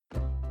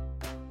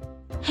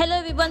Hello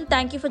everyone,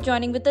 thank you for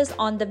joining with us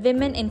on the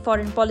Women in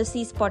Foreign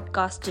Policies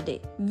podcast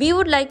today. We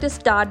would like to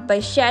start by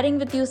sharing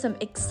with you some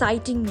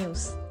exciting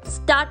news.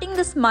 Starting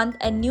this month,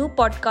 a new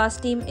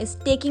podcast team is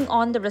taking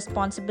on the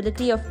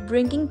responsibility of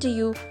bringing to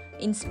you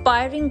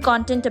inspiring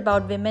content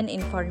about women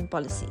in foreign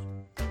policy.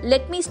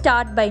 Let me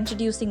start by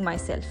introducing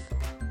myself.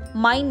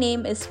 My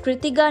name is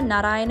Kritiga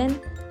Narayanan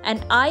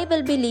and I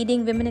will be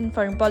leading Women in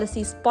Foreign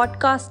Policy's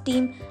podcast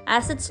team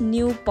as its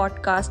new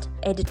podcast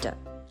editor.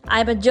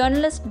 I'm a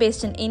journalist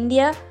based in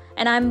India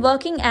and I'm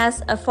working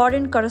as a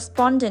foreign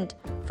correspondent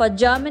for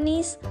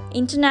Germany's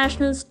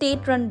international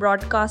state-run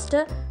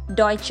broadcaster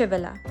Deutsche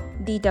Welle,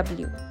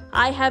 DW.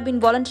 I have been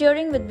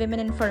volunteering with Women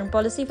in Foreign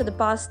Policy for the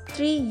past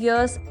 3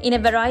 years in a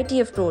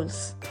variety of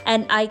roles.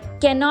 And I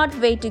cannot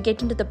wait to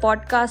get into the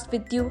podcast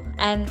with you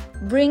and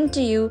bring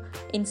to you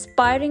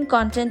inspiring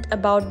content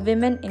about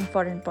women in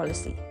foreign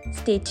policy.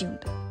 Stay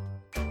tuned.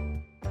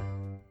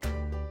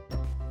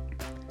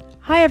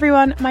 Hi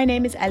everyone, my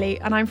name is Ellie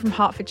and I'm from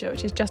Hertfordshire,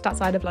 which is just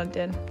outside of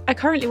London. I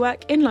currently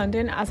work in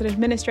London as an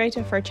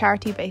administrator for a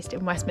charity based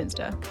in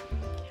Westminster.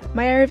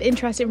 My area of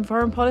interest in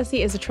foreign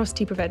policy is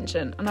atrocity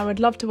prevention, and I would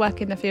love to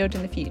work in the field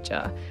in the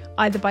future,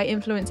 either by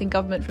influencing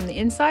government from the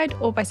inside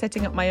or by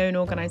setting up my own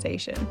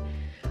organisation.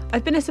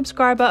 I've been a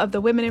subscriber of the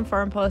Women in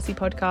Foreign Policy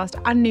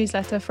podcast and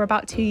newsletter for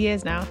about 2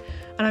 years now,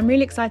 and I'm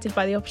really excited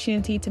by the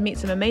opportunity to meet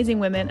some amazing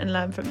women and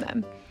learn from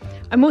them.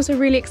 I'm also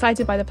really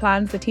excited by the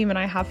plans the team and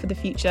I have for the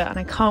future, and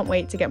I can't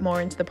wait to get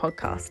more into the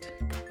podcast.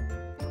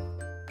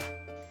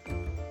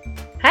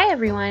 Hi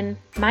everyone,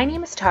 my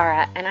name is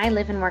Tara and I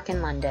live and work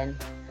in London.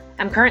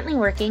 I'm currently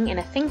working in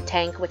a think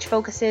tank which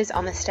focuses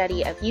on the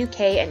study of UK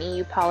and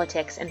EU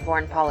politics and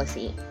foreign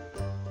policy.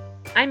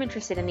 I'm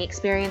interested in the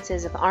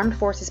experiences of armed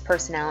forces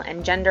personnel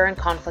and gender and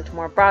conflict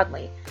more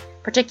broadly,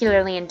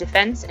 particularly in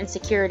defence and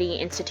security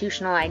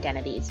institutional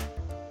identities.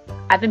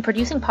 I've been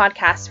producing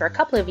podcasts for a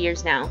couple of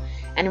years now,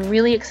 and I'm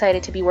really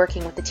excited to be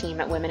working with the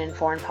team at Women in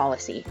Foreign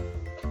Policy.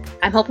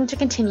 I'm hoping to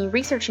continue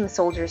researching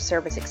soldiers'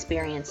 service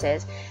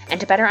experiences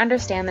and to better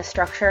understand the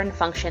structure and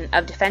function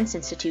of defense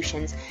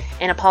institutions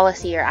in a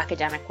policy or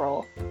academic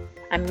role.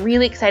 I'm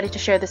really excited to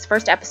share this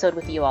first episode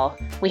with you all.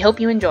 We hope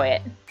you enjoy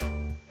it.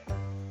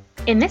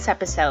 In this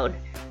episode,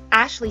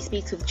 Ashley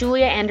speaks with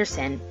Julia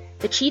Anderson,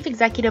 the Chief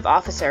Executive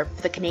Officer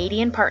for the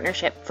Canadian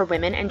Partnership for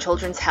Women and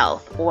Children's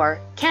Health,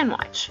 or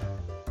CanWatch.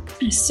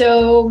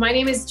 So my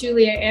name is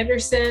Julia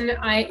Anderson.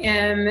 I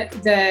am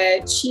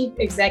the Chief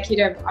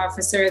Executive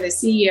Officer, the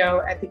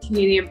CEO at the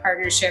Canadian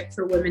Partnership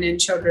for Women and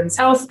Children's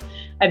Health.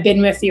 I've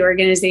been with the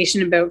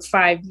organization about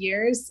 5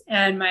 years,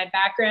 and my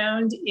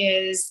background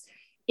is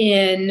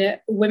in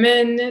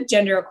women,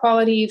 gender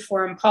equality,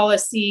 foreign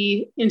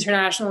policy,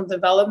 international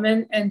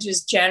development, and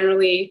just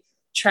generally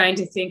trying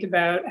to think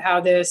about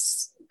how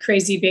this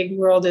crazy big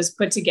world is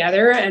put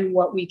together and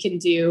what we can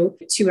do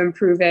to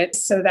improve it.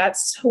 So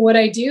that's what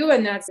I do.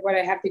 And that's what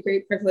I have the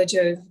great privilege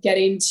of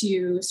getting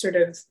to sort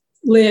of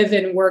live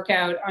and work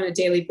out on a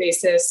daily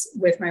basis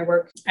with my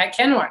work at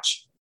CanWatch.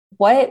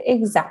 What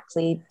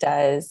exactly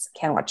does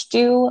CanWatch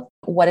do?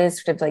 What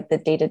is sort of like the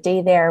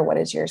day-to-day there? What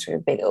is your sort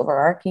of big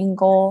overarching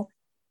goal?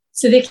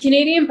 So the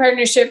Canadian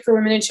Partnership for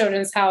Women and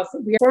Children's Health,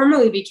 we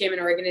formally became an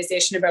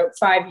organization about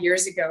 5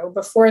 years ago.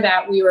 Before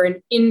that, we were an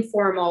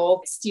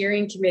informal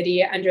steering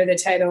committee under the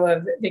title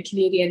of the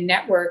Canadian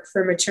Network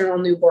for Maternal,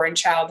 Newborn,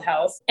 Child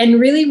Health.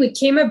 And really, we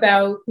came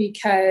about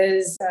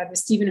because the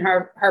Stephen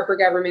Harper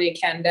government in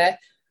Canada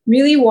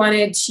really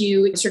wanted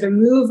to sort of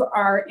move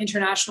our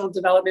international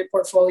development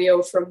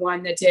portfolio from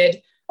one that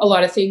did a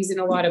lot of things in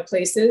a lot of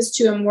places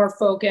to a more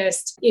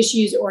focused,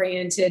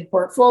 issues-oriented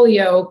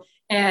portfolio.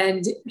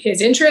 And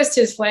his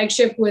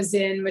flagship was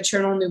in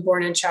maternal,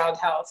 newborn, and child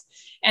health.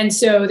 And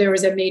so there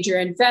was a major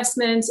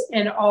investment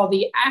in all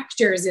the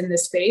actors in the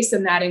space,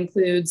 and that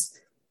includes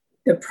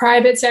the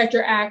private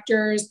sector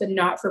actors, the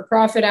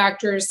not-for-profit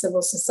actors,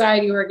 civil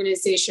society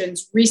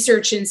organizations,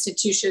 research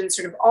institutions,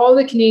 sort of all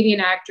the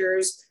Canadian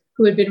actors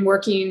who had been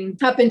working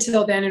up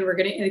until then and were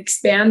going to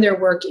expand their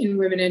work in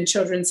women and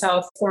children's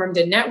health, formed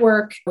a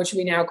network, which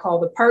we now call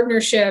the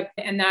Partnership.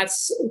 And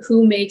that's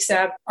who makes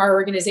up our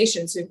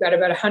organization. So we've got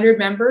about 100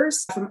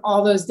 members from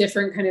all those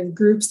different kind of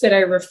groups that I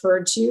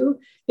referred to.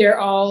 They're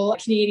all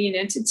Canadian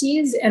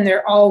entities, and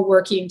they're all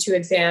working to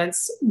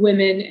advance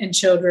women and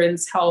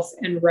children's health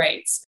and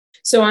rights.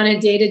 So on a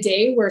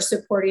day-to-day, we're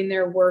supporting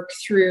their work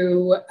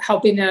through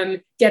helping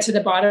them get to the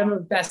bottom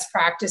of best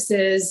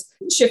practices,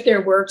 shift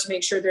their work to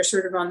make sure they're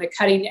sort of on the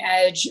cutting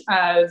edge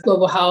of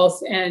global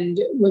health and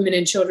women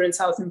and children's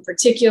health in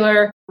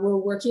particular. We're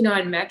working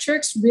on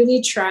metrics,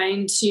 really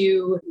trying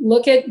to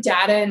look at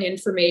data and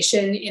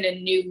information in a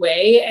new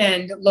way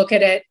and look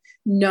at it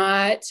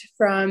not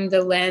from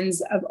the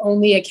lens of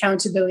only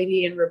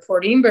accountability and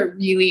reporting, but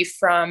really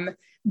from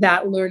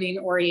that learning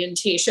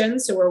orientation.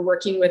 So we're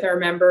working with our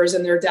members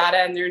and their data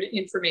and their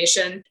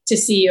information to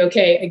see,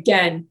 okay,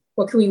 again,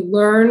 what can we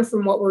learn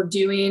from what we're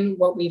doing,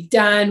 what we've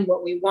done,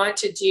 what we want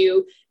to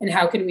do, and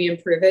how can we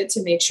improve it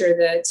to make sure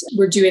that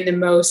we're doing the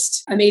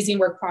most amazing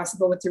work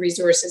possible with the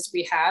resources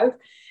we have.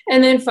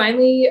 And then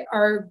finally,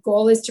 our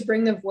goal is to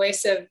bring the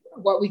voice of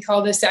what we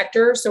call the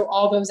sector. So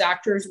all those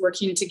actors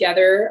working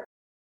together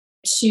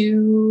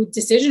to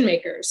decision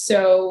makers.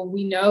 So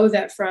we know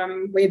that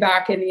from way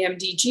back in the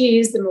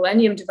MDGs, the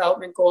Millennium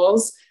Development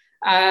Goals,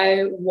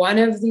 one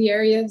of the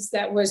areas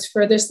that was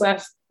furthest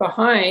left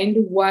behind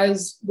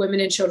was women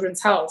and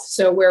children's health.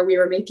 So where we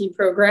were making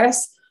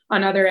progress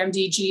on other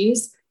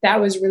MDGs, that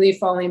was really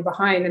falling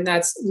behind. And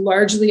that's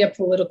largely a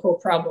political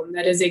problem.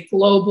 That is a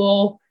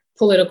global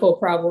political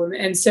problem.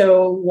 And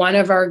so one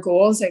of our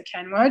goals at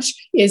CanWatch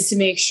is to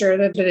make sure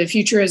that the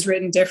future is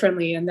written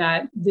differently and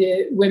that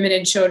the women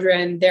and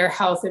children, their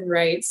health and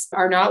rights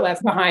are not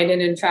left behind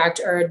and in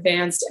fact are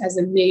advanced as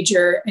a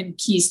major and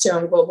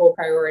keystone global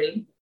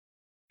priority.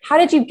 How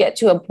did you get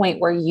to a point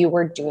where you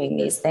were doing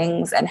these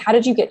things? And how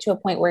did you get to a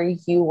point where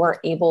you were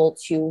able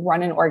to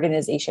run an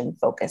organization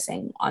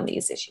focusing on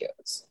these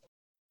issues?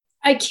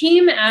 I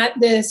came at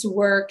this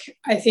work,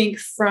 I think,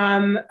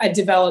 from a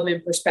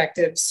development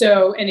perspective,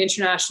 so an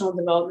international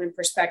development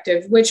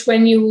perspective, which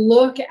when you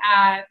look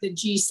at the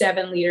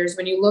G7 leaders,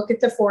 when you look at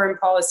the foreign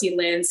policy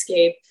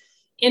landscape,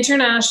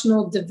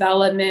 international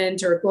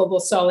development or global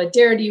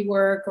solidarity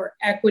work or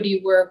equity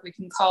work, we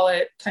can call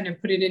it, kind of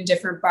put it in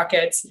different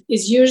buckets,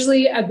 is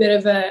usually a bit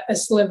of a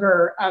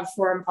sliver of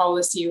foreign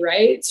policy,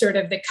 right? Sort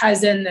of the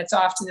cousin that's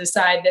off to the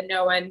side that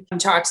no one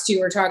talks to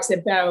or talks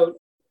about.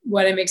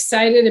 What I'm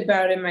excited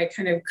about in my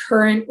kind of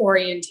current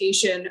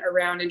orientation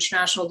around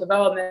international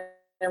development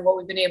and what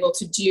we've been able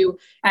to do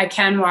at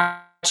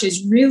CanWatch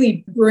is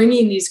really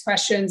bringing these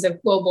questions of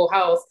global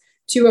health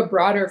to a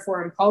broader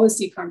foreign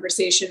policy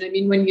conversation. I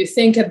mean, when you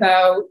think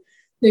about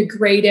the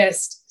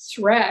greatest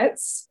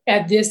threats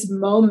at this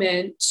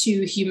moment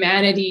to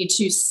humanity,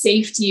 to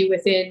safety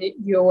within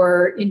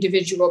your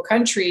individual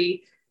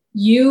country,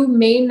 you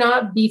may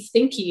not be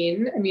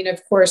thinking, I mean,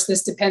 of course,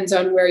 this depends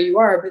on where you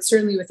are, but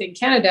certainly within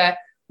Canada,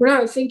 we're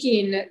not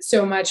thinking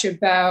so much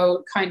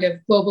about kind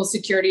of global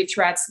security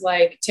threats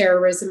like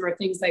terrorism or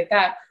things like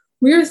that.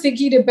 We're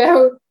thinking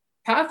about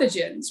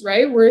pathogens,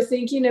 right? We're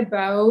thinking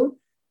about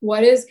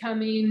what is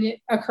coming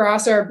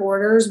across our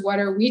borders. What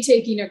are we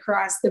taking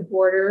across the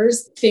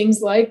borders?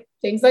 Things like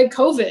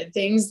COVID,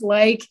 things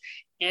like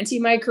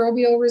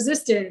antimicrobial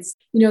resistance.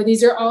 You know,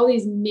 these are all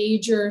these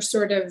major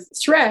sort of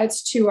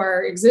threats to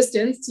our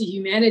existence, to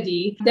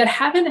humanity, that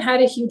haven't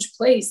had a huge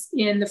place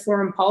in the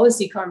foreign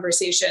policy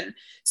conversation.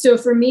 So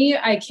for me,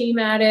 I came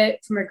at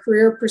it from a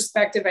career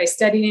perspective. I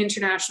studied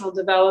international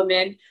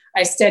development.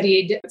 I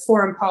studied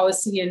foreign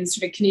policy and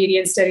sort of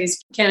Canadian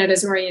studies,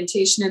 Canada's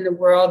orientation in the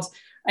world.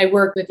 I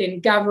worked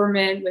within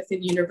government,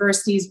 within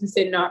universities,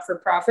 within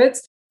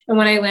not-for-profits. And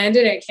when I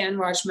landed at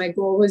CanWatch, my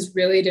goal was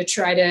really to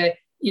try to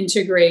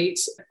integrate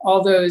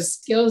all those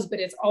skills, but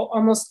it's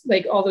almost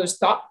like all those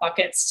thought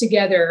buckets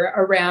together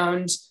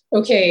around,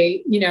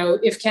 okay, you know,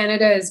 if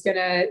Canada is going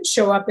to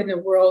show up in the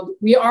world,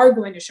 we are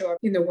going to show up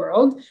in the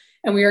world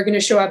and we are going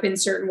to show up in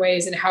certain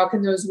ways. And how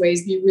can those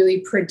ways be really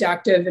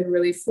productive and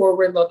really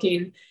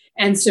forward-looking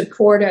and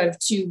supportive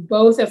to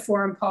both a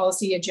foreign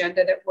policy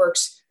agenda that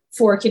works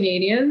for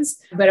Canadians,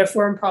 but a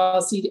foreign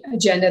policy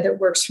agenda that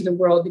works for the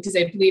world? Because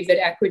I believe that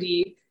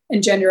equity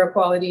and gender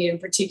equality in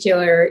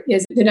particular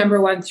is the number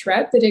one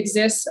threat that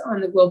exists on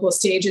the global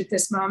stage at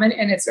this moment.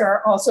 And it's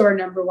also our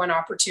number one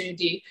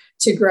opportunity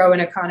to grow an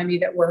economy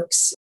that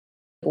works.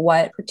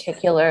 What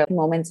particular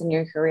moments in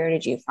your career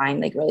did you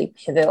find like really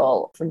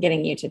pivotal for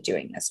getting you to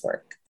doing this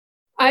work?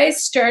 I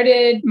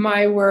started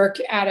my work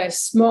at a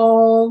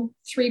small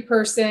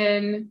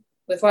 3-person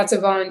with lots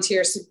of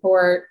volunteer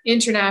support,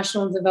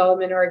 international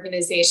development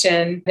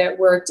organization that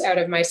worked out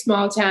of my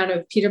small town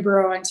of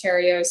Peterborough,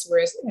 Ontario. So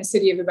we're a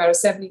city of about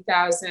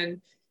 70,000,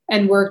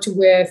 and worked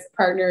with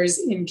partners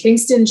in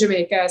Kingston,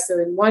 Jamaica. So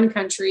in one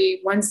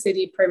country, one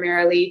city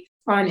primarily,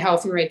 on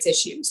health and rights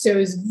issues. So it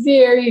was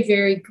very,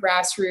 very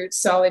grassroots,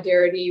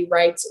 solidarity,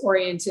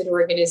 rights-oriented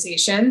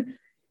organization.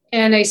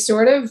 And I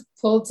sort of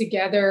pulled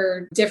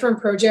together different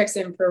projects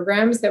and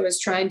programs that was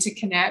trying to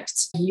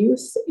connect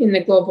youth in the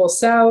global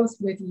South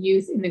with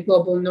youth in the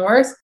global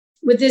North,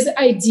 with this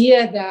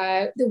idea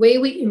that the way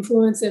we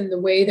influence and the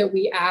way that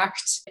we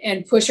act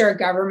and push our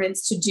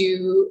governments to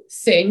do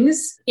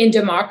things in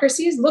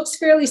democracies looks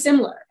fairly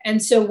similar.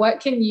 And so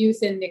what can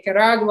youth in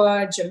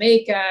Nicaragua,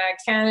 Jamaica,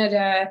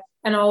 Canada,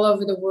 and all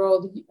over the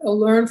world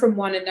learn from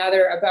one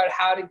another about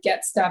how to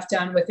get stuff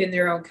done within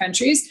their own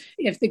countries?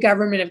 If the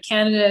government of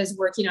Canada is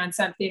working on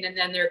something and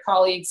then their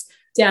colleagues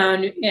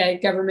down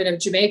at government of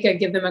Jamaica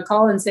give them a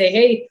call and say,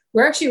 hey,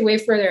 we're actually way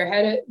further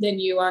ahead than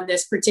you on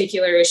this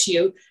particular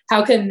issue.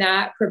 How can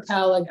that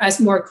propel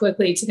us more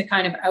quickly to the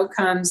kind of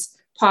outcomes,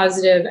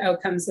 positive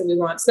outcomes that we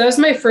want? So that was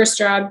my first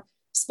job.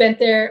 Spent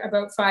there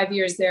about 5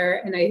 years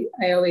there. And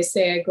I always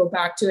say I go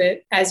back to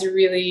it as a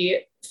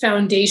really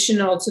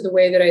foundational to the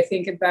way that I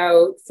think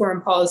about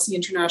foreign policy,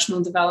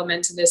 international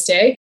development to this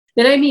day.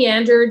 Then I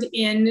meandered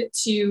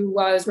into,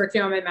 while I was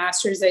working on my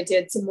master's, I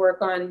did some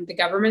work on the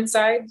government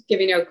side,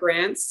 giving out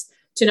grants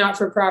to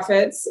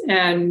not-for-profits.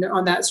 And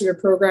on that sort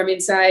of programming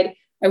side,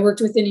 I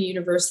worked within a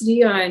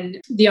university on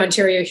the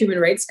Ontario Human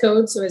Rights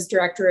Code. So as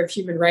director of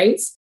human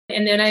rights,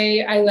 And then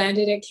I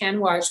landed at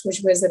CanWatch,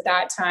 which was at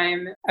that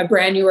time a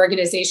brand new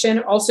organization,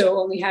 also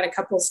only had a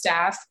couple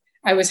staff.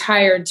 I was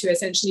hired to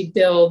essentially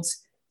build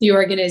the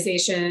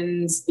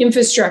organization's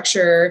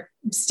infrastructure,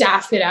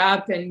 staff it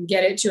up and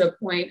get it to a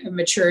point of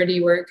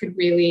maturity where it could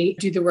really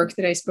do the work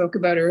that I spoke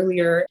about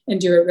earlier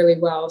and do it really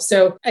well.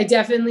 So I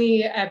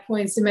definitely, at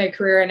points in my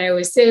career, and I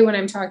always say when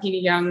I'm talking to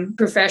young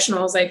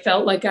professionals, I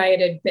felt like I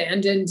had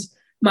abandoned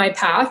my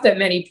path at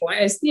many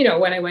points. You know,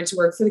 when I went to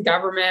work for the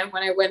government,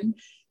 when I went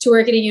to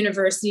work at a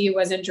university, it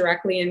wasn't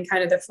directly in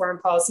kind of the foreign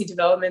policy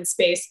development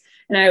space.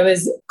 And I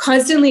was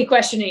constantly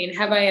questioning,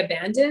 have I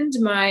abandoned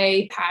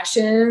my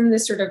passion,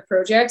 this sort of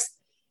projects?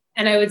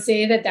 And I would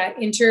say that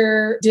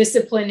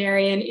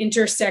interdisciplinary and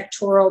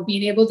intersectoral,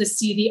 being able to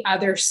see the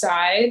other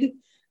side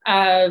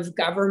of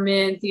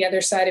government, the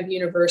other side of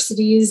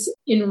universities,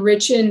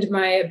 enriched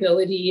my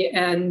ability.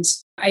 And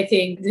I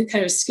think the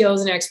kind of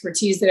skills and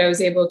expertise that I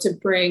was able to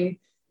bring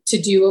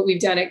to do what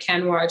we've done at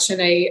CanWatch.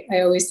 And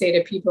I always say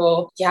to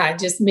people,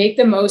 just make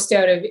the most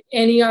out of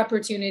any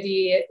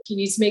opportunity. If you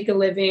need to make a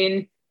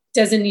living,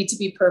 doesn't need to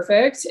be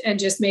perfect, and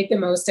just make the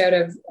most out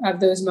of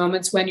those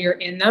moments when you're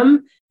in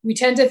them. We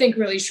tend to think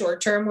really short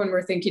term when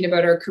we're thinking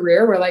about our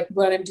career. We're like,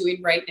 what I'm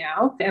doing right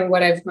now. And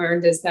what I've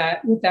learned is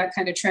that with that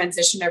kind of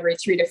transition every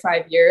 3 to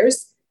 5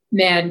 years,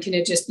 man, can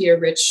it just be a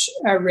rich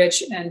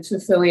and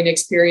fulfilling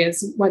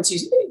experience once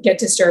you get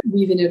to start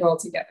weaving it all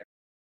together.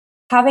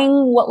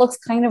 Having what looks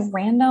kind of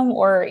random,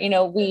 or,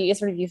 we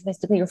sort of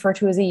euphemistically refer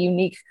to as a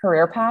unique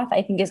career path,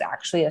 I think is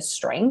actually a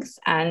strength.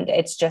 And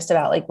it's just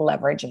about like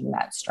leveraging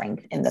that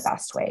strength in the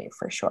best way,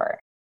 for sure.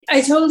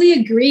 I totally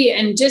agree.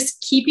 And just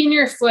keeping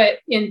your foot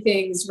in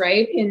things,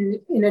 right? In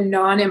a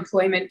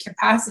non-employment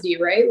capacity,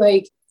 right?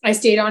 Like I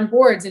stayed on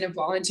boards in a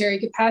voluntary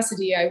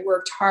capacity. I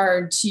worked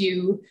hard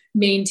to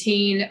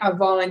maintain a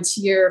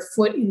volunteer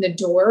foot in the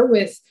door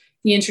with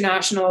the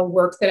international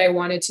work that I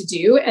wanted to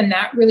do. And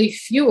that really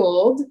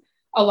fueled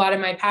a lot of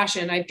my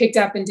passion. I picked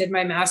up and did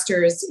my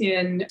master's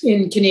in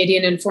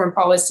Canadian and foreign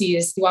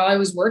policies while I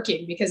was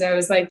working, because I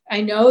was like, I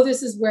know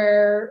this is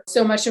where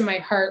so much of my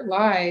heart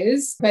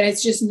lies, but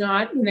it's just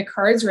not in the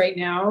cards right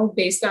now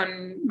based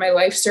on my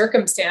life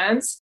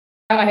circumstance.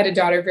 I had a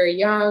daughter very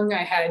young.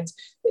 I had,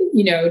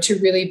 to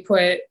really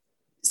put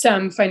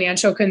some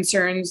financial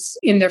concerns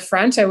in the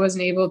front. I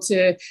wasn't able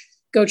to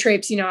go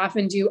traipsing off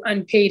and do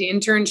unpaid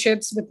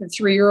internships with the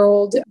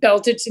 3-year-old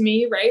belted to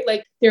me, right?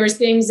 Like there was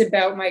things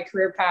about my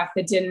career path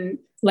that didn't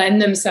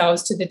lend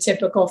themselves to the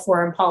typical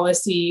foreign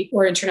policy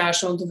or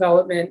international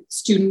development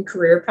student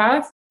career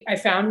path. I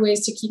found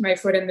ways to keep my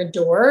foot in the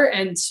door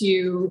and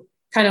to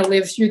kind of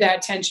live through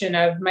that tension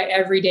of my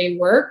everyday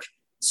work,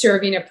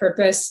 serving a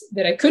purpose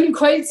that I couldn't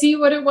quite see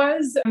what it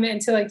was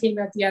until I came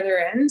out the other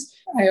end.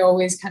 I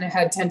always kind of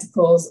had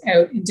tentacles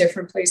out in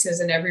different places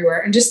and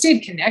everywhere, and just stayed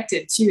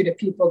connected too to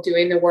people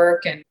doing the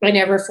work. And I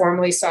never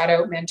formally sought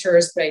out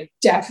mentors, but I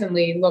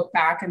definitely look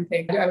back and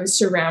think I was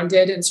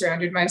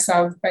surrounded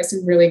myself by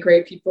some really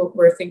great people who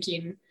were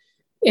thinking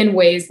in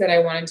ways that I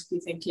wanted to be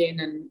thinking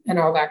and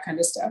all that kind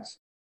of stuff.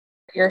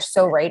 You're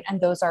so right. And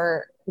those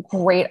are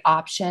great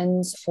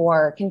options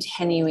for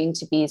continuing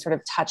to be sort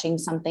of touching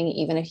something,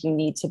 even if you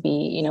need to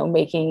be,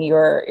 making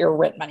your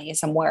rent money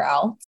somewhere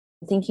else.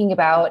 Thinking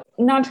about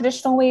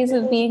non-traditional ways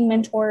of being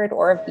mentored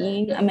or of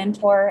being a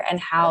mentor, and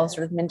how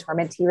sort of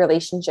mentor-mentee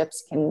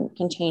relationships can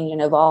change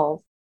and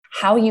evolve.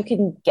 How you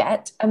can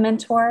get a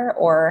mentor,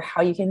 or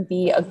how you can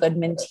be a good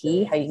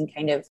mentee, how you can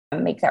kind of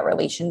make that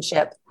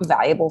relationship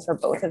valuable for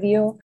both of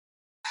you.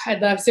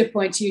 I'd love to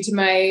point you to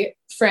my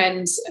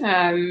friend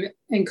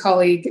and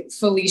colleague,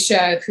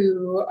 Felicia,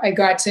 who I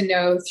got to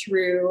know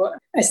through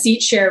a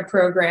seat share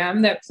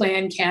program that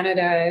Plan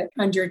Canada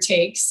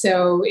undertakes.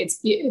 So it's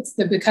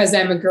the Because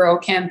I'm a Girl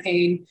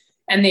campaign,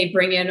 and they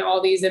bring in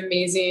all these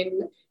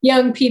amazing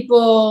young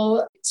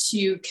people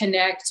to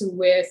connect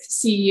with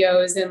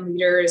CEOs and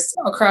leaders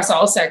across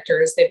all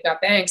sectors. They've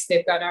got banks,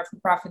 they've got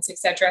not-for-profits, et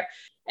cetera.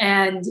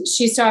 And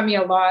she's taught me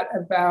a lot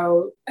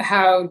about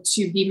how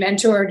to be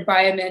mentored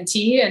by a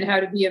mentee and how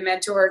to be a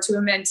mentor to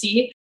a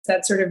mentee,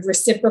 that sort of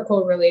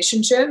reciprocal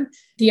relationship.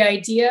 The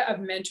idea of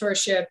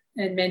mentorship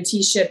and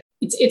menteeship,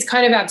 it's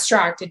kind of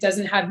abstract. It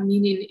doesn't have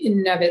meaning in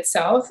and of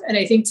itself. And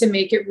I think to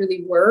make it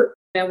really work,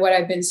 and what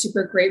I've been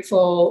super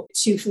grateful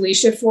to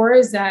Felicia for,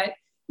 is that,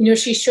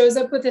 she shows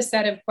up with a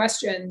set of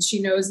questions.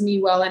 She knows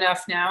me well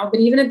enough now, but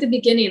even at the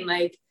beginning,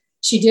 like,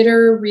 she did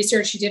her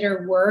research, she did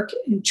her work,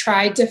 and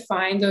tried to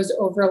find those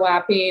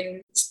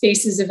overlapping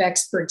spaces of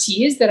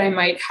expertise that I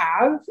might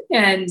have,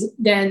 and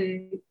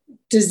then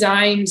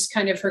designed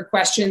kind of her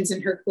questions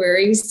and her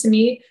queries to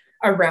me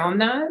around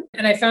that.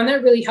 And I found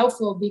that really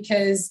helpful,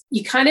 because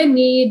you kind of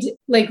need,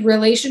 like,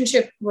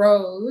 relationship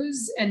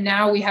grows. And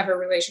now we have a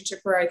relationship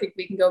where I think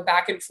we can go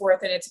back and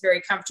forth and it's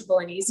very comfortable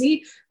and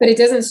easy, but it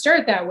doesn't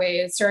start that way.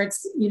 It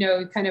starts,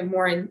 kind of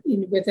more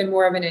with a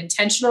more of an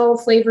intentional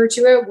flavor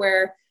to it,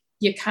 where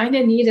you kind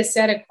of need a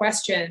set of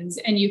questions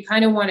and you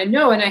kind of want to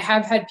know. And I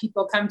have had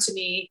people come to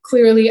me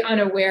clearly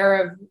unaware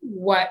of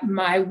what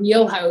my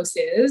wheelhouse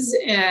is.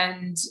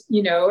 And,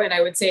 and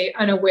I would say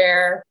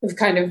unaware of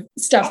kind of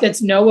stuff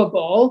that's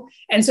knowable.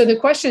 And so the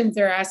questions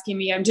they're asking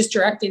me, I'm just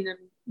directing them,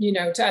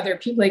 to other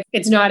people. Like,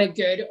 it's not a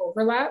good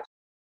overlap.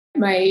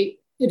 My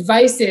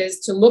advice is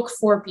to look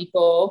for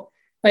people,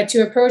 but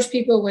to approach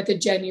people with a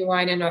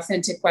genuine and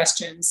authentic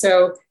question.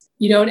 So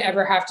you don't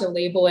ever have to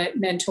label it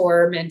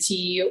mentor,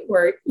 mentee,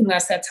 or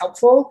unless that's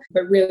helpful,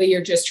 but really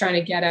you're just trying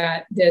to get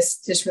at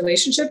this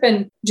relationship.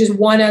 And just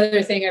one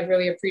other thing I've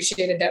really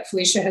appreciated that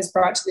Felicia has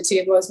brought to the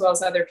table, as well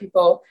as other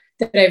people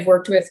that I've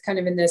worked with kind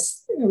of in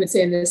this, I would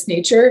say in this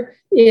nature,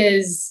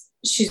 is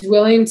she's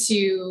willing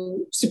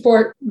to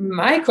support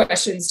my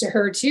questions to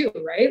her too,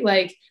 right?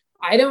 Like,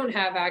 I don't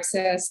have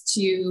access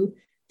to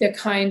the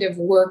kind of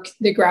work,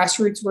 the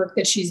grassroots work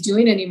that she's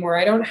doing anymore.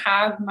 I don't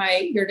have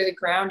my ear to the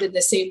ground in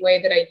the same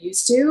way that I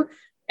used to.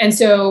 And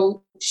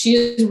so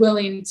she's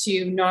willing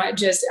to not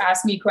just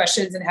ask me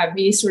questions and have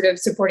me sort of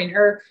supporting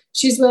her.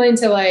 She's willing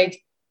to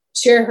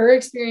share her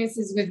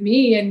experiences with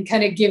me and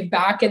kind of give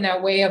back in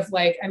that way of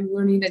I'm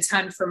learning a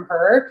ton from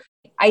her.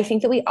 I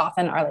think that we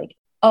often are like,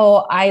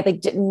 oh, I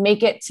didn't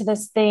make it to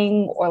this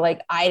thing, or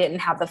I didn't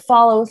have the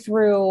follow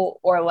through,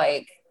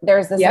 or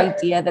there's this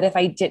idea that if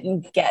I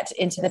didn't get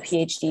into the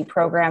PhD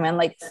program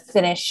and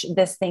finish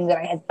this thing that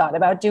I had thought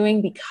about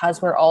doing,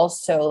 because we're all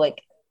so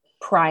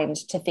primed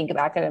to think of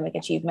academic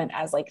achievement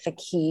as the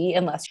key,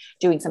 unless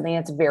doing something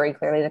that's very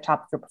clearly the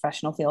top of your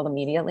professional field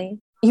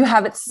immediately. You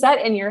have it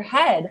set in your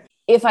head.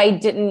 If I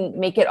didn't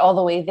make it all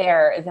the way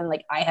there, then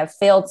I have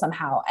failed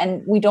somehow.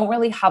 And we don't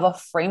really have a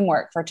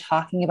framework for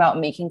talking about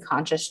making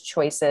conscious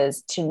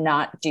choices to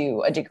not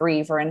do a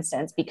degree, for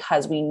instance,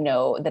 because we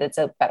know that it's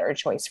a better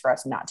choice for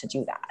us not to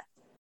do that.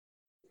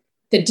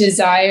 The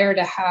desire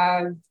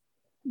to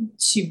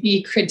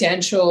be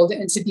credentialed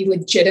and to be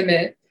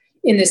legitimate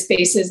in the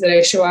spaces that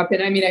I show up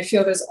in. I mean, I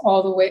feel this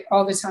all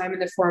the time in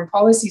the foreign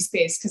policy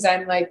space, because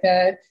I'm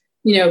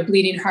the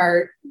bleeding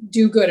heart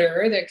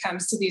do-gooder that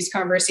comes to these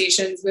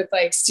conversations with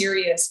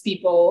serious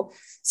people,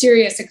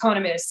 serious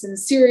economists and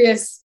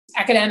serious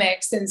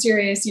academics and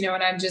serious,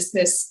 and I'm just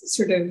this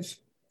sort of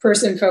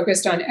person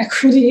focused on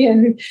equity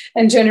and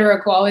gender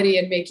equality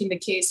and making the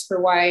case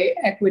for why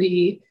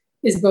equity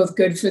is both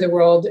good for the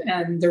world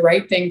and the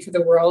right thing for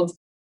the world.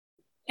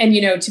 And,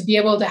 to be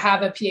able to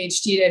have a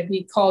PhD, to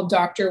be called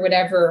doctor,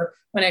 whatever,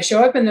 when I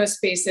show up in those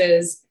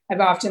spaces, I've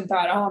often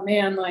thought, oh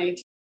man,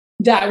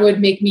 that would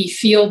make me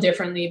feel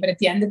differently. But at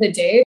the end of the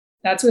day,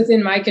 that's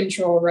within my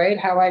control, right?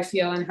 How I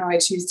feel and how I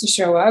choose to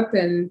show up.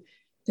 And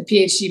the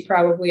PhD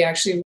probably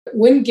actually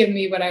wouldn't give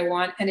me what I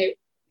want. And it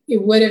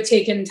would have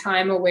taken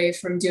time away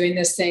from doing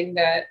this thing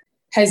that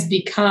has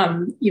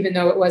become, even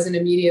though it wasn't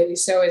immediately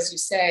so, as you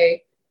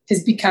say,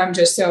 has become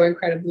just so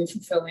incredibly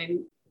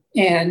fulfilling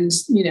and,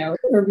 a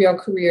real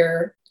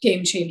career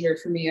game changer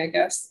for me, I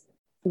guess.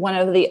 One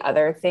of the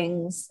other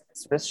things,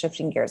 sort of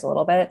shifting gears a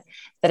little bit,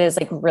 that is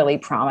really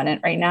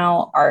prominent right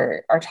now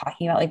are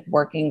talking about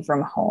working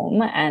from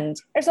home. And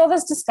there's all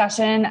this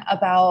discussion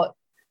about,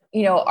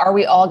 are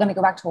we all going to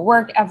go back to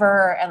work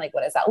ever? And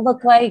what does that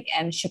look like?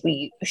 And should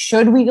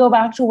we go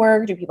back to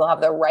work? Do people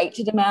have the right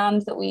to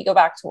demand that we go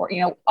back to work?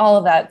 All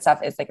of that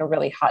stuff is a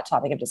really hot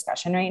topic of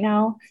discussion right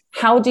now.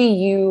 How do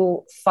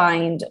you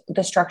find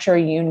the structure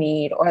you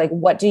need, or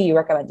what do you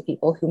recommend to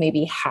people who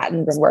maybe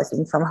hadn't been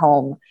working from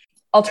home?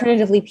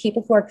 Alternatively,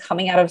 people who are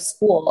coming out of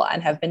school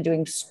and have been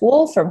doing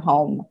school from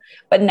home,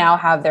 but now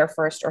have their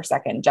first or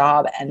second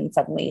job and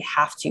suddenly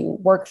have to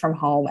work from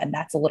home. And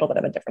that's a little bit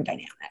of a different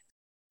dynamic.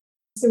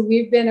 So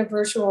we've been a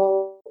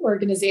virtual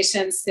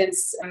organization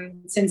since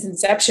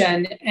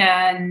inception.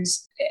 And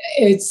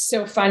it's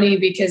so funny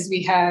because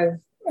we have,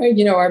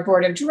 our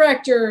board of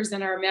directors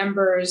and our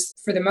members,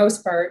 for the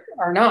most part,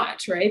 are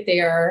not, right?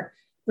 They are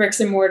bricks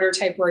and mortar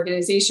type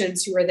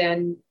organizations who are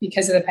then,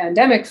 because of the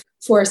pandemic,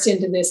 forced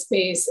into this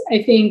space.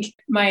 I think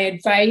my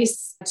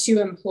advice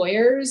to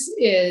employers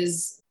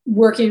is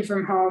working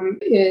from home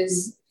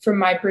is, from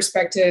my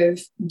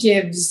perspective,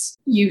 gives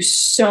you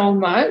so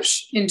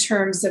much in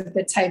terms of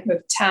the type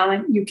of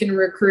talent you can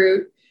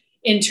recruit,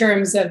 in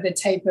terms of the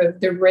type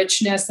of the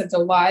richness of the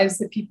lives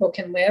that people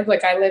can live.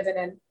 I live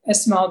in a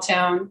small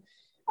town.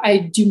 I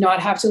do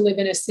not have to live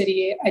in a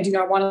city. I do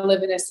not want to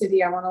live in a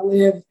city. I want to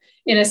live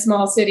in a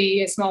small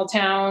city, a small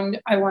town.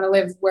 I want to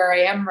live where I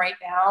am right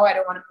now. I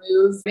don't want to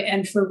move.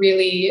 And for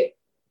really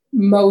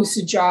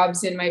most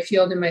jobs in my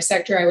field, in my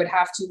sector, I would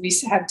have to at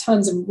least have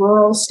tons of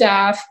rural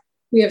staff.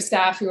 We have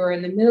staff who are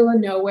in the middle of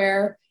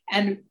nowhere.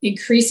 And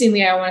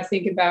increasingly, I want to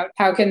think about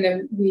how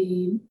can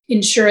we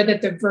ensure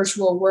that the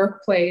virtual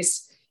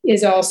workplace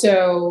is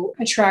also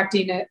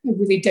attracting a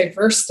really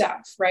diverse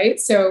staff, right?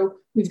 So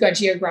we've got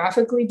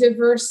geographically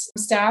diverse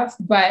staff,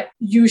 but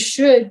you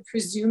should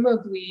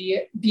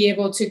presumably be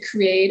able to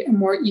create a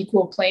more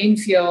equal playing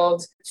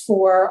field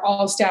for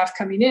all staff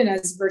coming in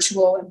as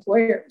virtual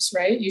employers,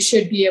 right? You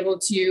should be able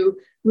to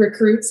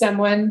recruit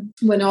someone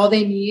when all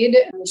they need,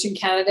 which in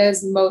Canada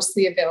is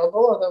mostly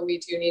available, although we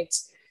do need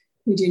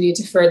we do need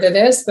to further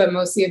this, but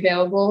mostly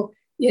available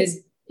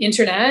is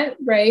internet,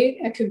 right?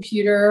 A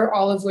computer,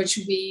 all of which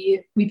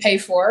we pay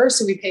for.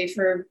 So we pay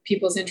for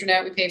people's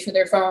internet, we pay for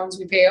their phones,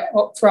 we pay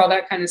for all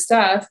that kind of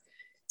stuff.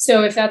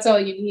 So if that's all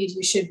you need,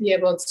 you should be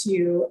able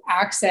to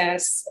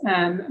access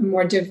a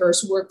more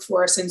diverse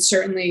workforce. And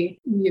certainly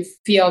we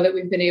feel that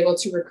we've been able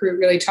to recruit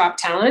really top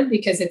talent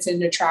because it's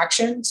an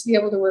attraction to be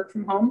able to work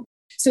from home.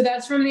 So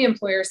that's from the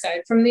employer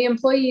side. From the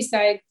employee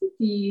side,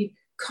 the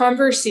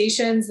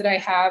conversations that I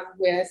have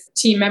with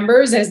team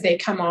members as they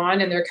come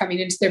on and they're coming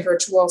into their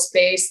virtual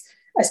space,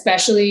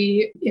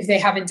 especially if they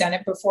haven't done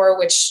it before,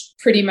 which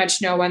pretty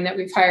much no one that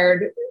we've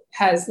hired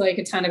has like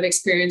a ton of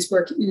experience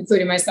working,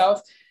 including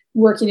myself,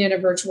 working in a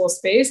virtual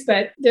space.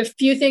 But the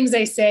few things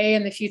I say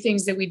and the few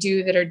things that we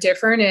do that are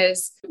different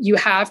is you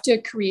have to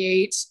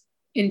create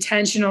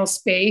intentional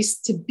space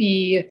to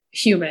be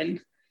human.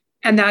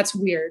 And that's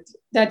weird.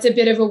 That's a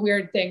bit of a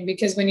weird thing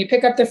because when you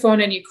pick up the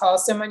phone and you call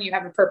someone, you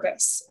have a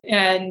purpose.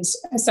 And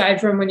aside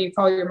from when you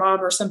call your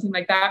mom or something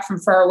like that from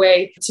far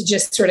away to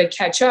just sort of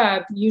catch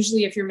up,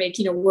 usually if you're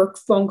making a work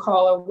phone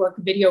call or work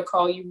video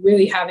call, you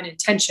really have an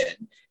intention.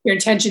 Your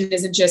intention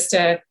isn't just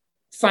to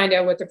find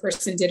out what the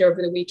person did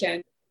over the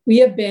weekend. We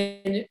have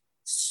been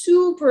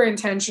super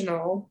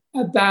intentional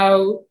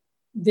about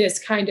this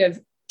kind of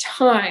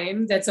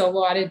time that's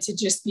allotted to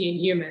just being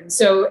human.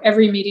 So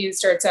every meeting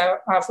starts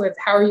off with,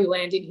 how are you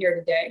landing here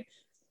today?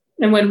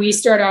 And when we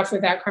start off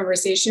with that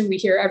conversation, we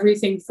hear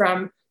everything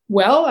from,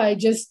 well, I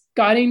just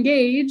got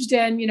engaged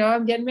and,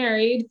 I'm getting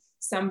married.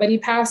 Somebody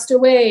passed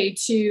away,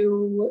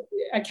 to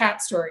a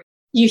cat story.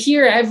 You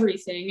hear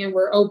everything and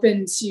we're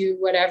open to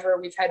whatever.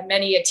 We've had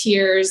many a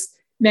tears,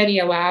 many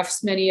a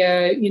laughs, many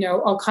a,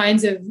 all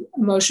kinds of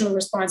emotional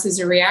responses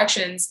or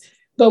reactions,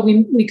 but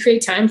we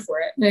create time for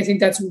it. And I think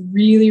that's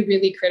really,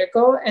 really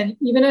critical. And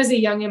even as a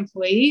young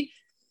employee,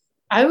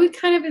 I would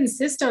kind of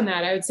insist on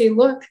that. I would say,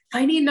 look,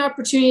 I need an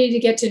opportunity to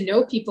get to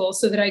know people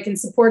so that I can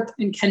support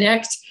and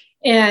connect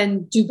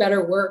and do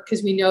better work,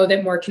 because we know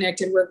that more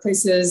connected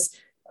workplaces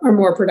are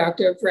more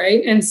productive,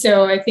 right? And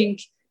so I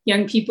think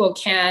young people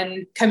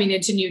coming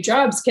into new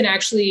jobs can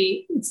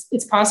actually,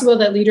 it's possible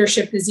that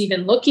leadership is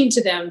even looking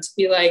to them to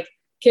be like,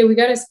 okay, we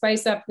got to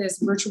spice up this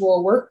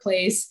virtual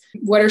workplace.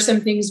 What are some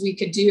things we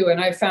could do?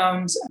 And I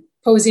found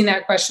posing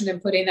that question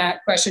and putting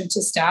that question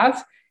to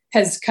staff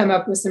has come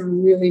up with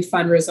some really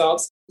fun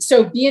results.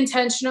 So be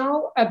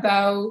intentional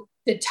about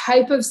the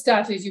type of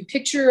stuff. If you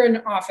picture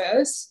an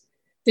office,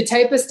 the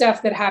type of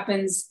stuff that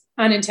happens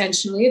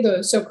unintentionally,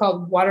 the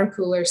so-called water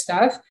cooler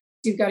stuff,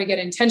 you've got to get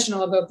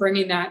intentional about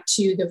bringing that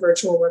to the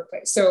virtual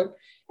workplace. So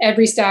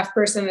every staff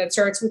person that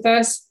starts with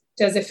us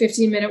does a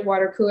 15-minute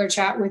water cooler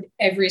chat with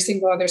every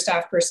single other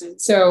staff person.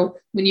 So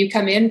when you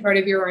come in, part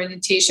of your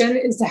orientation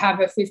is to have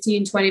a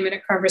 15,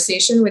 20-minute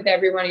conversation with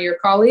every one of your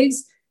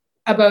colleagues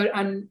about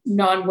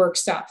non-work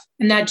stuff.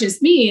 And that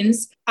just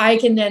means I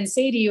can then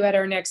say to you at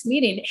our next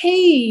meeting,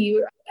 hey,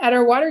 at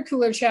our water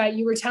cooler chat,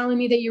 you were telling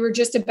me that you were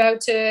just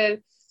about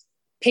to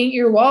paint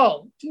your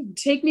wall.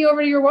 Take me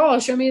over to your wall.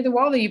 Show me the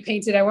wall that you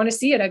painted. I want to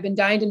see it. I've been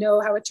dying to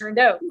know how it turned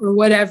out, or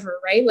whatever,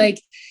 right?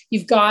 Like,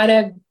 you've got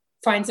to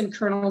find some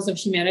kernels of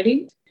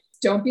humanity.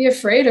 Don't be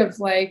afraid of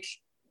like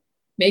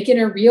making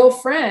a real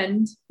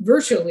friend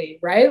virtually,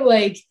 right?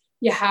 Like,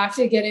 you have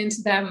to get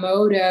into that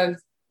mode of,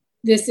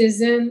 this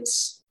isn't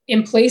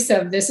in place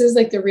of, this is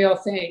like the real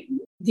thing.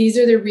 These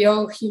are the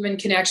real human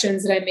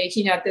connections that I'm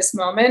making at this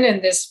moment.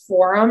 And this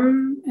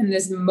forum and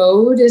this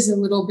mode is a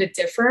little bit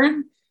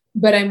different,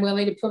 but I'm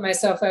willing to put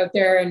myself out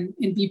there and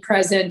be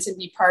present and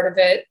be part of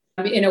it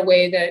in a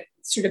way that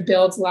sort of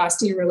builds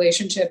lasting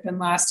relationship and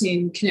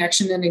lasting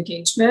connection and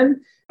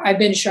engagement. I've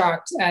been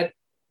shocked at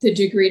the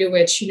degree to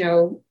which,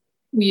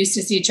 we used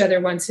to see each other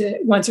once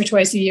or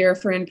twice a year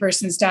for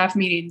in-person staff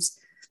meetings.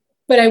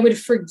 But I would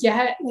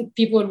forget, like,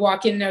 people would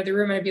walk in and out of the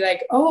room and I'd be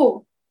like,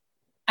 oh,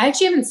 I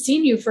actually haven't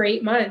seen you for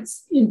 8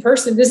 months in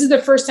person. This is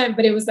the first time,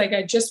 but it was like,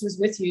 I just was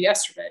with you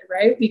yesterday,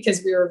 right?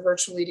 Because we were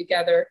virtually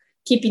together,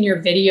 keeping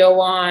your video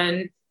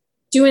on,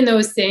 doing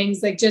those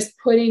things, like just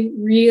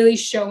really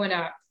showing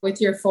up with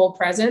your full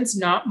presence,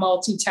 not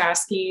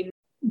multitasking.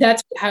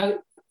 That's how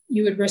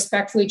you would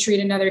respectfully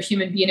treat another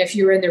human being if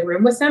you were in the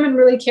room with them and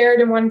really cared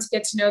and wanted to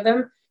get to know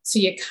them. So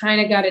you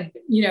kind of got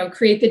to,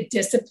 create the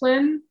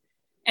discipline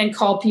and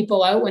call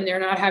people out when they're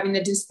not having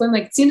the discipline.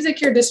 Like, it seems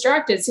like you're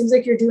distracted. It seems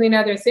like you're doing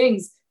other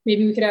things.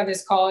 Maybe we could have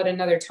this call at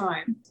another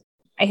time.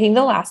 I think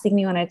the last thing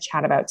we want to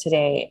chat about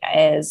today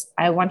is,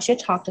 I want you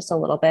to talk to us a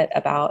little bit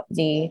about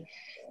the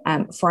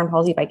Foreign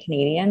Policy by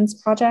Canadians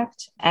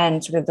project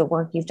and sort of the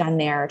work you've done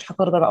there. Talk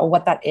a little bit about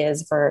what that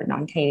is for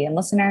non-Canadian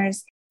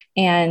listeners,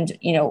 and,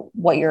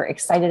 what you're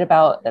excited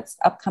about that's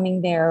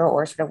upcoming there,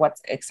 or sort of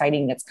what's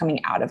exciting that's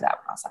coming out of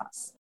that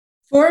process.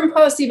 Foreign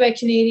Policy by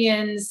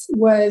Canadians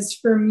was,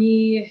 for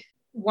me,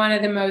 one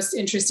of the most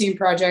interesting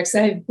projects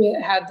I've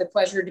had the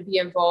pleasure to be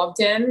involved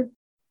in.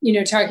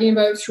 Talking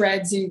about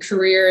threads in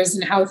careers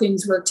and how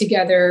things work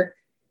together.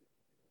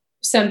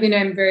 Something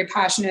I'm very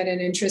passionate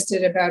and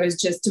interested about is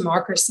just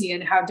democracy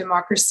and how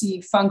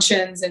democracy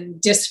functions, and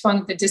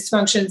the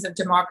dysfunctions of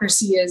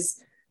democracy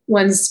is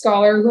one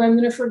scholar who I'm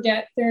going to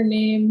forget their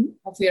name,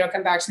 hopefully it'll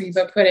come back to me,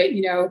 but put it,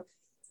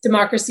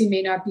 democracy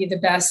may not be the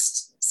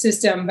best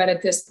system, but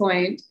at this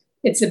point,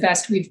 it's the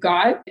best we've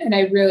got. And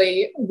I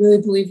really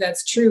believe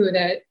that's true,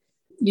 that,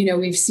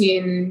 we've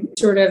seen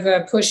sort of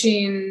a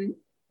pushing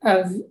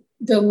of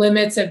the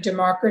limits of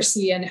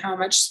democracy and how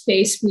much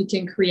space we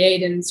can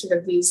create in sort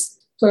of these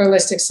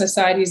pluralistic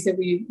societies that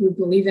we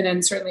believe in.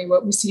 And certainly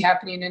what we see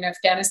happening in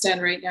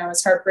Afghanistan right now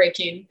is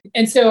heartbreaking.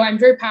 And so I'm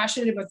very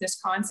passionate about this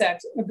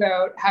concept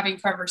about having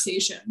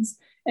conversations.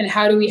 And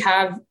how do we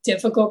have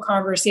difficult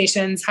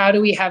conversations? How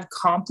do we have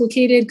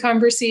complicated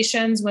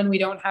conversations when we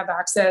don't have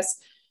access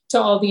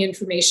to all the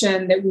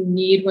information that we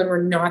need, when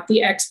we're not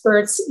the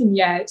experts, and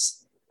yet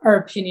our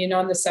opinion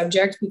on the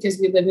subject, because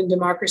we live in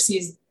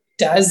democracies,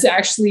 does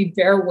actually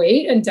bear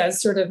weight and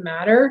does sort of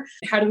matter?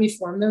 How do we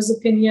form those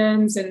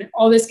opinions and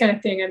all this kind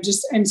of thing?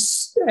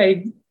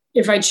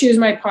 If I choose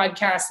my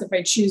podcast, if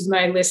I choose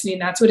my listening,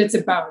 that's what it's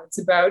about. It's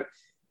about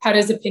how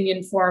does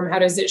opinion form? How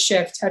does it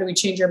shift? How do we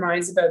change our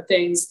minds about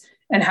things?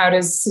 And how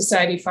does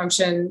society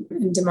function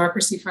and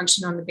democracy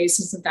function on the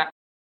basis of that?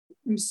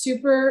 I'm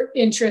super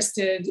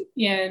interested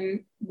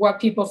in what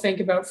people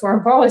think about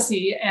foreign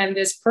policy. And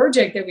this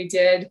project that we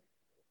did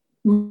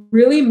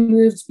really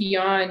moved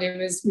beyond.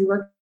 We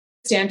worked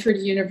at Stanford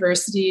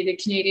University, the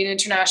Canadian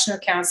International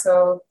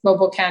Council,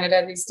 Global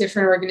Canada, these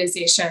different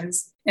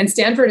organizations. And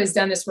Stanford has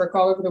done this work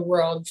all over the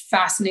world.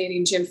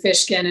 Fascinating. Jim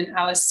Fishkin and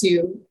Alice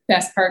Su,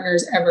 best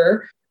partners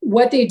ever.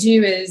 What they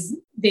do is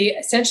they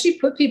essentially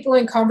put people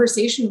in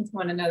conversation with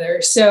one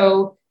another.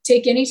 So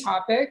take any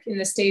topic. In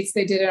the States,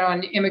 they did it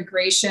on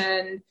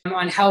immigration,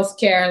 on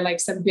healthcare, like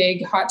some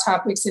big hot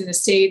topics in the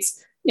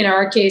States. In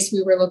our case,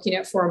 we were looking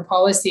at foreign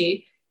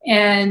policy.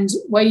 And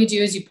what you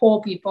do is you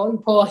poll people, you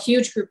poll a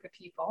huge group of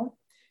people,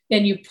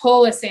 then you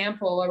pull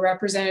a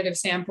representative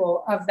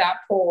sample of that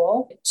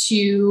poll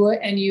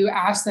and you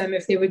ask them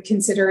if they would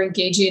consider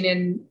engaging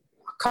in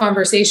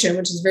conversation,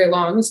 which is very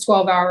long, it's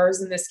 12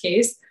 hours in this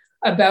case,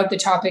 about the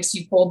topics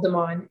you polled them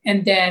on.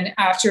 And then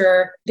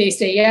after they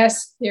say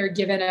yes, they're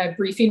given a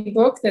briefing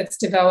book that's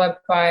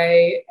developed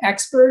by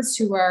experts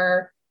who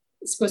are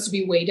supposed to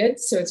be weighted.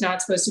 So it's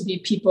not supposed to be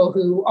people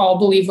who all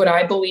believe what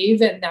I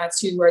believe, and that's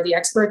who are the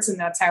experts, and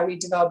that's how we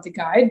develop the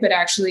guide. But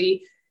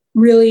actually,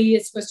 really,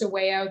 it's supposed to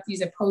weigh out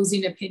these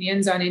opposing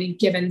opinions on any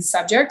given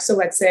subject. So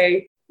let's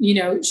say,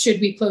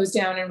 should we close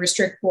down and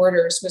restrict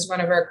borders was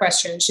one of our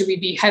questions. Should we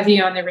be heavy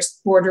on the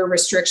border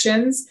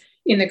restrictions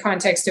in the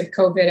context of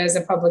COVID as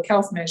a public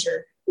health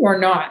measure or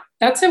not?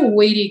 That's a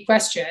weighty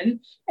question.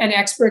 And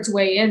experts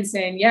weigh in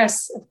saying,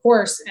 yes, of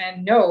course,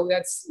 and no,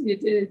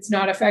 it's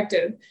not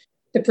effective.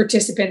 The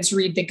participants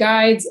read the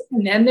guides,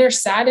 and then they're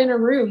sat in a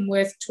room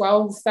with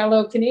 12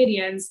 fellow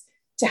Canadians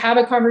to have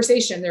a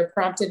conversation. They're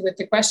prompted with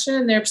the question,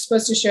 and they're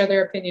supposed to share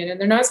their opinion. And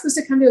they're not supposed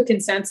to come to a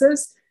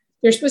consensus.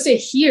 They're supposed to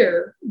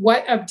hear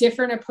what of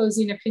different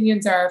opposing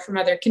opinions are from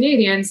other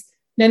Canadians.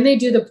 Then they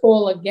do the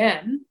poll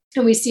again,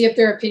 and we see if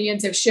their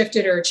opinions have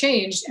shifted or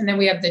changed. And then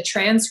we have the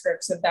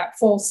transcripts of that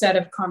full set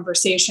of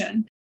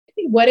conversation.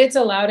 What it's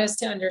allowed us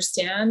to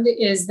understand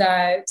is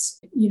that,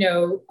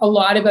 a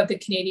lot about the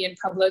Canadian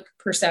public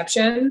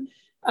perception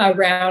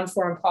around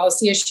foreign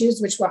policy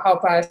issues, which will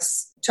help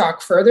us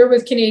talk further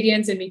with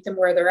Canadians and meet them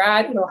where they're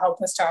at. It'll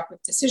help us talk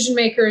with decision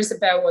makers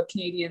about what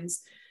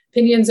Canadians'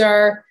 opinions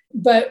are.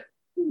 But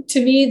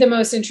to me, the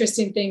most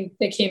interesting thing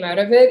that came out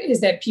of it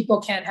is that people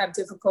can have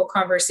difficult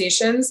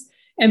conversations,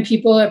 and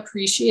people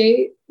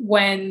appreciate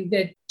when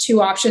the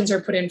two options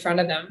are put in front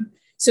of them.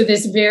 So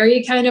this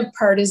very kind of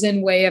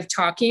partisan way of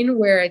talking,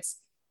 where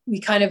we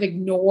kind of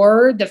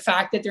ignore the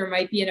fact that there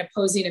might be an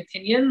opposing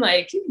opinion,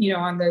 like,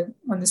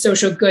 on the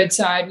social good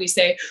side, we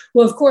say,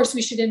 well, of course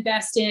we should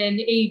invest in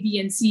A, B,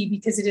 and C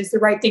because it is the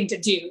right thing to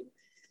do.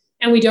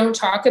 And we don't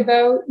talk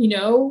about,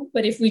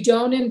 but if we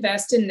don't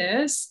invest in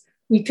this,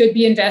 we could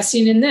be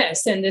investing in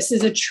this. And this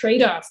is a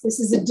trade-off. This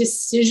is a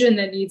decision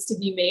that needs to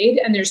be made.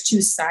 And there's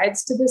two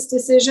sides to this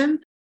decision.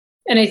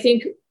 And I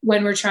think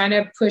when we're trying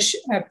to push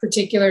a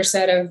particular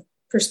set of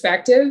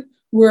perspective,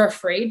 we're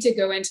afraid to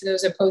go into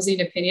those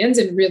opposing opinions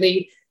and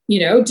really,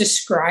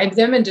 describe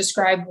them and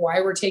describe why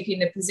we're taking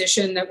the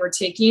position that we're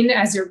taking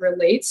as it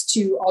relates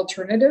to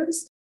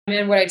alternatives.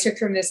 And what I took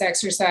from this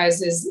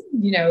exercise is,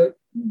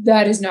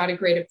 that is not a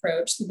great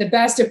approach. The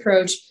best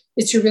approach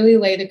is to really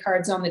lay the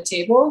cards on the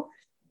table.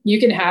 You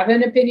can have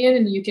an opinion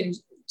and you can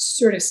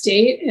sort of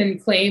state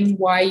and claim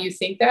why you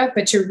think that,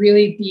 but to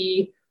really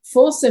be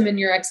fulsome in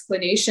your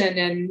explanation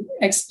and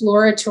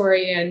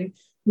exploratory and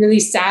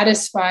really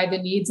satisfy the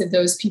needs of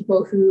those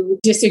people who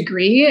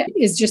disagree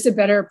is just a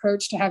better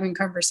approach to having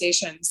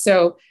conversations.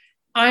 So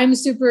I'm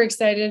super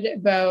excited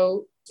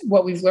about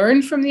what we've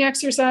learned from the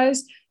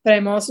exercise, but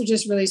I'm also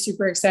just really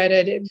super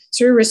excited. It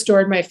sort of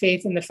restored my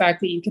faith in the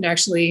fact that you can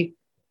actually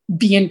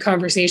be in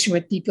conversation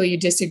with people you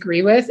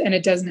disagree with, and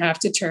it doesn't have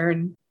to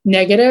turn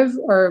negative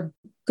or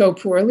go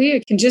poorly.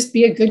 It can just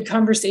be a good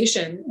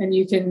conversation, and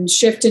you can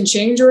shift and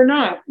change or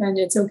not, and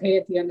it's okay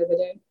at the end of the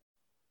day.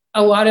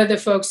 A lot of the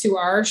folks who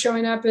are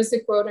showing up as the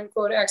quote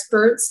unquote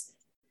experts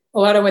a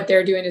lot of what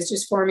they're doing is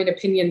just forming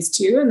opinions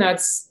too. And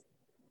that's,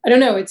 I don't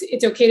know,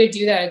 it's okay to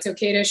do that. It's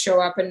okay to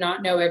show up and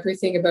not know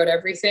everything about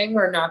everything,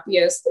 or not be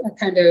a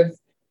kind of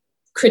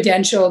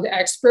credentialed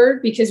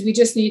expert, because we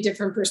just need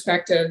different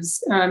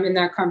perspectives in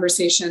that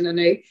conversation. And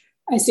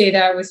I say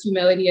that with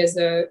humility as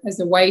a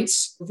white,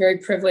 very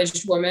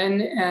privileged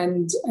woman.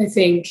 And I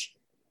think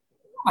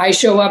I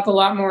show up a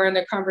lot more in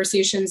the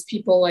conversations.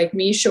 People like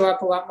me show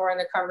up a lot more in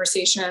the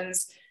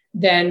conversations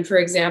than, for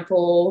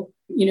example,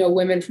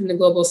 women from the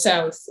global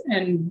South.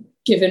 And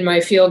given my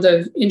field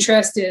of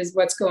interest is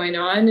what's going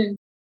on, and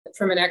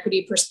from an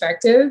equity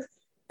perspective,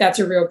 that's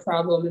a real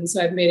problem. And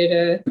so I've made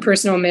it a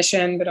personal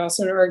mission, but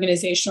also an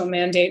organizational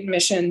mandate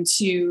mission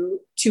to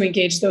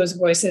engage those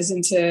voices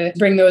and to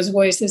bring those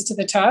voices to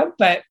the top.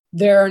 But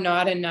there are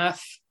not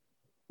enough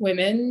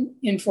women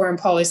in foreign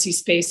policy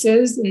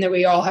spaces, and that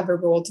we all have a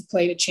role to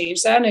play to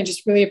change that. And I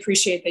just really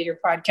appreciate that your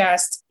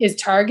podcast is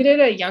targeted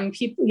at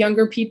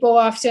younger people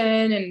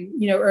often, and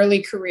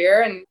early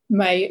career. And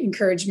my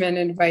encouragement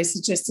and advice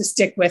is just to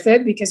stick with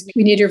it, because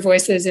we need your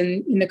voices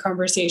in the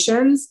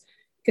conversations.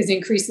 Because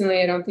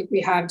increasingly, I don't think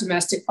we have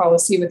domestic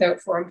policy without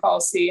foreign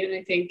policy. And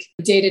I think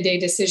day-to-day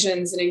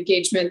decisions and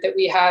engagement that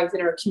we have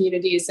in our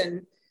communities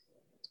and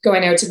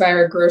going out to buy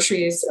our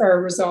groceries are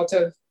a result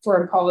of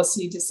foreign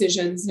policy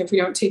decisions. And if we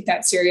don't take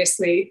that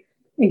seriously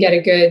and get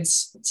a good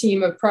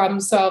team of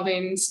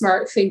problem-solving,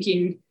 smart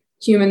thinking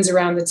humans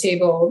around the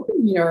table,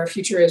 our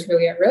future is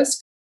really at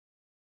risk.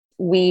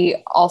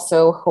 We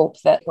also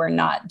hope that we're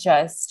not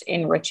just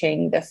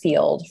enriching the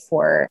field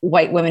for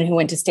white women who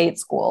went to state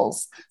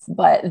schools,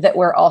 but that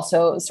we're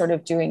also sort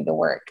of doing the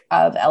work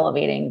of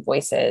elevating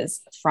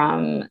voices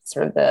from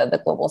sort of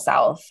the global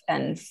South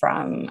and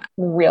from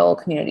real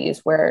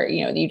communities where,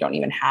 you don't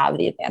even have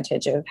the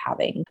advantage of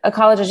having a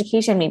college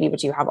education maybe,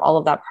 but you have all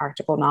of that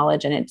practical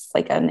knowledge, and it's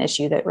like an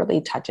issue that really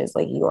touches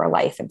like your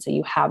life. And so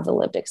you have the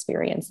lived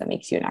experience that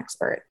makes you an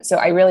expert. So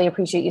I really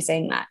appreciate you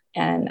saying that.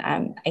 And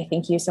I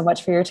thank you so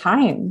much for your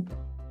time.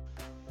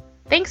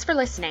 Thanks for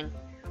listening.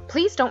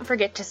 Please don't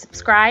forget to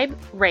subscribe,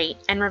 rate,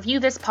 and review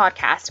this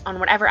podcast on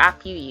whatever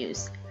app you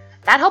use.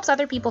 That helps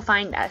other people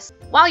find us.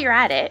 While you're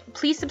at it,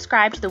 please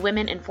subscribe to the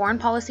Women in Foreign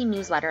Policy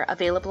newsletter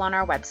available on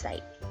our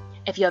website.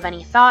 If you have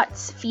any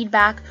thoughts,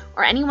 feedback,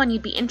 or anyone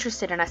you'd be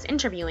interested in us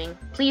interviewing,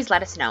 please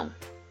let us know.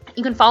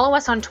 You can follow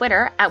us on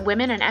Twitter at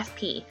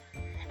WomenInFP.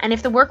 And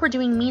if the work we're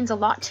doing means a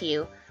lot to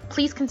you,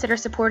 please consider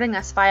supporting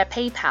us via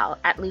PayPal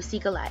at Lucy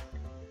Gillette,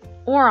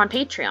 or on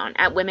Patreon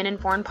at Women in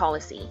Foreign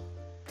Policy.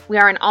 We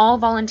are an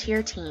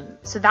all-volunteer team,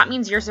 so that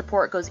means your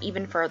support goes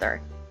even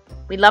further.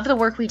 We love the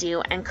work we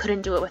do and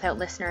couldn't do it without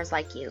listeners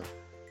like you.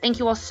 Thank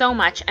you all so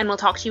much, and we'll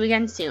talk to you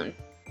again soon.